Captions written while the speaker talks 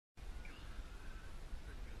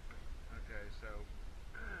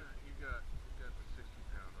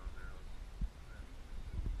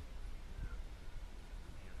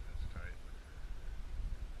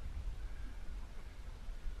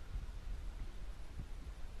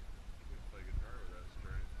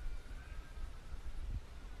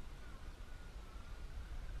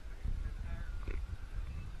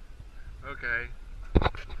Okay.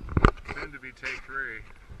 Soon to be take 3.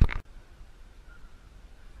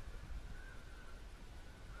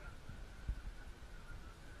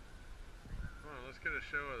 Come on, let's get a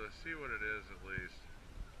show of this. See what it is at least.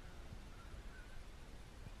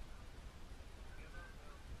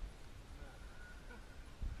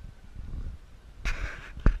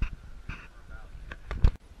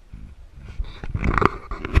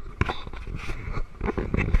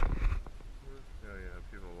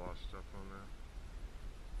 Stuff on that.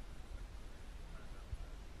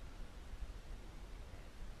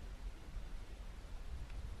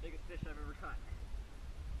 Biggest fish I've ever caught.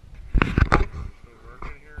 Still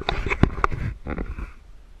working here? Oh,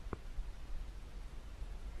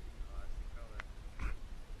 I see color. Come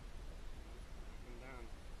down.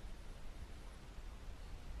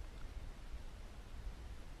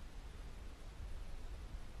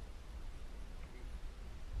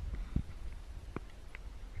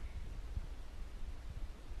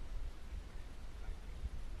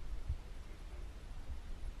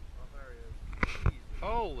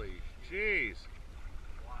 Holy jeez.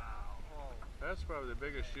 Wow. Oh. That's probably the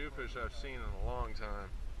biggest jewfish I've seen in a long time.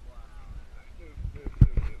 Wow. Move. He's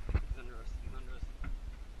under us.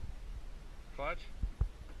 Clutch?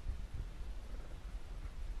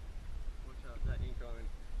 Watch out, that ink on.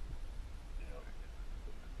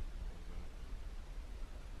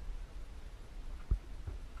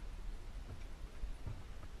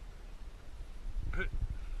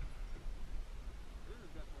 This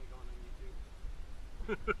is definitely going on YouTube.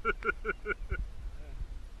 Yeah.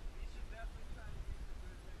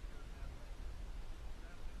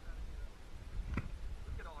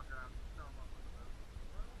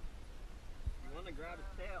 Grab his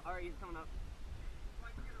tail. Alright, he's coming up.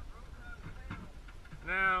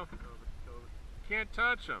 Now, Go over. can't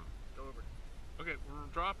touch him. Go over. Okay,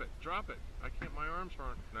 drop it. I can't, my arms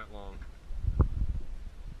aren't that long.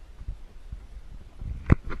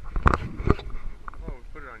 Oh, we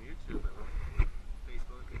put it on YouTube now.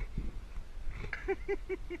 Facebook.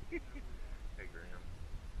 Hey Graham,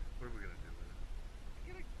 what are we gonna do with it?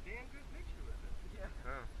 Get a damn good picture with it. Yeah.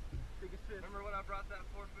 Oh. Biggest fish. Remember when I brought that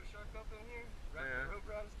 4-foot shark up in here? Wrapped Yeah. the rope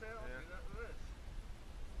around his tail? Yeah. Do that with this.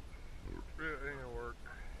 It ain't gonna work.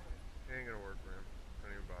 It ain't gonna work, Graham. Don't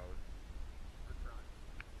even bother. It's not.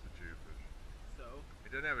 It's a jewfish. So? It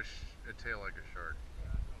doesn't have a tail like a shark. Yeah,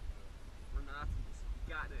 I know. We're Nazis.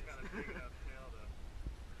 We got this. Got a big enough tail to...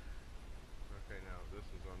 Okay, now this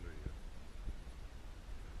is under you.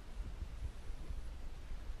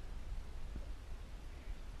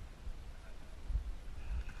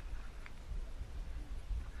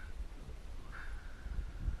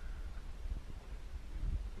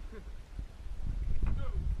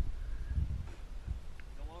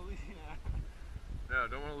 No,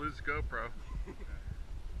 don't want to lose the GoPro. Yeah.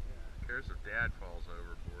 Cares if Dad falls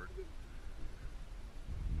overboard.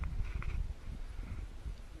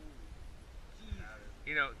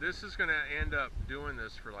 You know, this is going to end up doing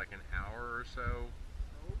this for like an hour or so.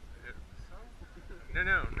 No. What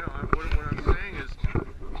I'm saying is,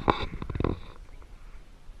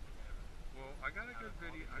 well, I got a good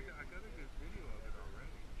video. I got a good video of it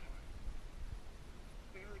already.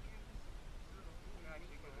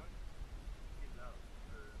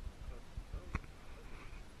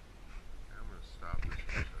 I'm gonna stop this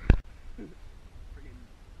for a second. Friggin'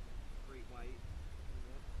 great white.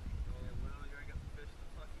 Oh, well, you ain't got to fish the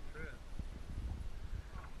fucking trip.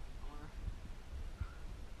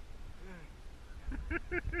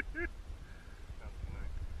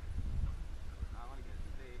 I want to get his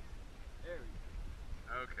face. There we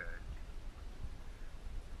go. Okay.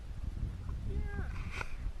 Yeah.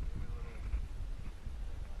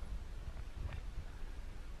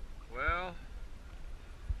 Well,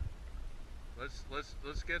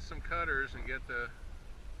 let's get some cutters and get the. I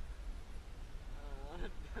don't want to.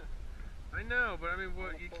 I know, but I mean,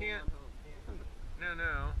 what you can't.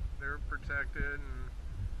 No, they're protected, and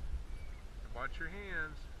watch your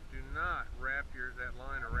hands. Do not wrap that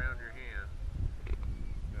line around your hand.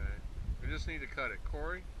 Okay. We just need to cut it.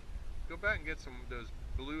 Corey, go back and get some of those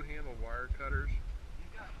blue handle wire cutters.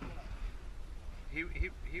 He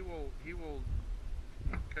will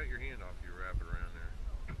cut your hand off if you wrap it around there.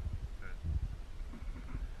 Okay.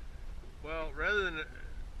 Well, rather than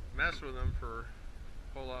mess with them for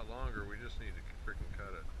a whole lot longer, we just need to freaking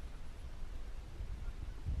cut it.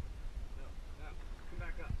 No, come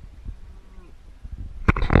back up.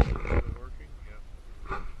 Still working? Yep.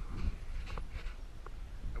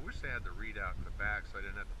 I wish they had the readout in the back so I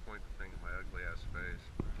didn't have to point the thing in my ugly ass face.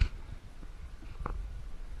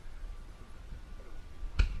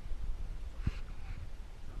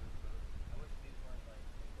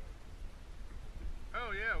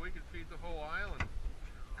 we could feed the whole island.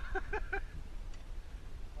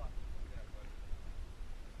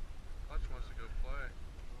 Clutch wants to go play.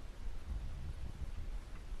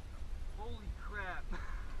 Holy crap.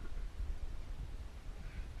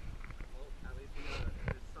 Well, at least we know that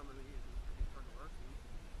there's some of these in front of us.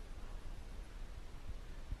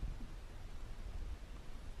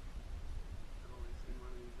 I've only seen one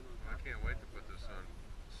of these in I can't wait to put this on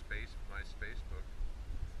my Facebook.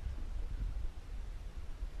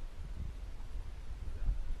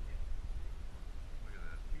 Look at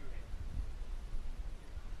that.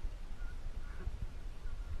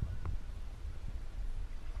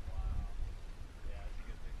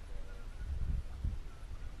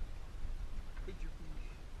 Hey, jewfish.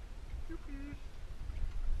 Jewfish.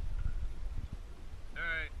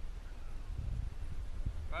 Alright.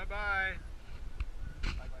 Bye-bye.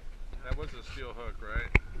 That was a steel hook,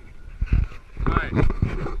 right? Alright.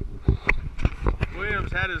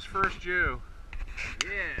 Williams had his first Jew.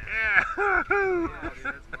 Yeah. Yeah. Yeah, dude,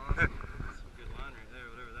 that's awesome. That's some good line right there,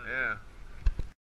 whatever that is. Yeah.